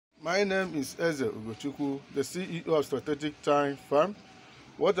My name is Eze Ugochukwu, the CEO of Strategic Time Farm.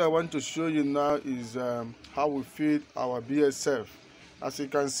 What I want to show you now is how we feed our BSF. As you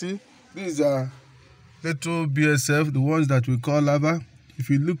can see, these are little BSF, the ones that we call larva. If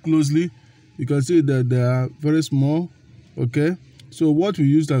you look closely, you can see that they are very small. Okay, so what we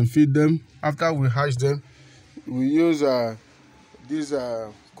use and feed them after we hatch them, we use this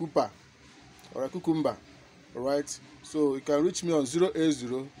Cooper or a cucumber. Alright, so you can reach me on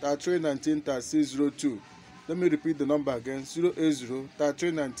 080-3319-3602. Let me repeat the number again: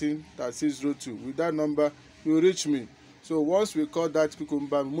 080-3319-3602. With that number, you will reach me. So once we call that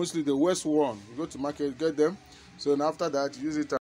cucumber, mostly the worst one, you go to market, get them. So after that, use it.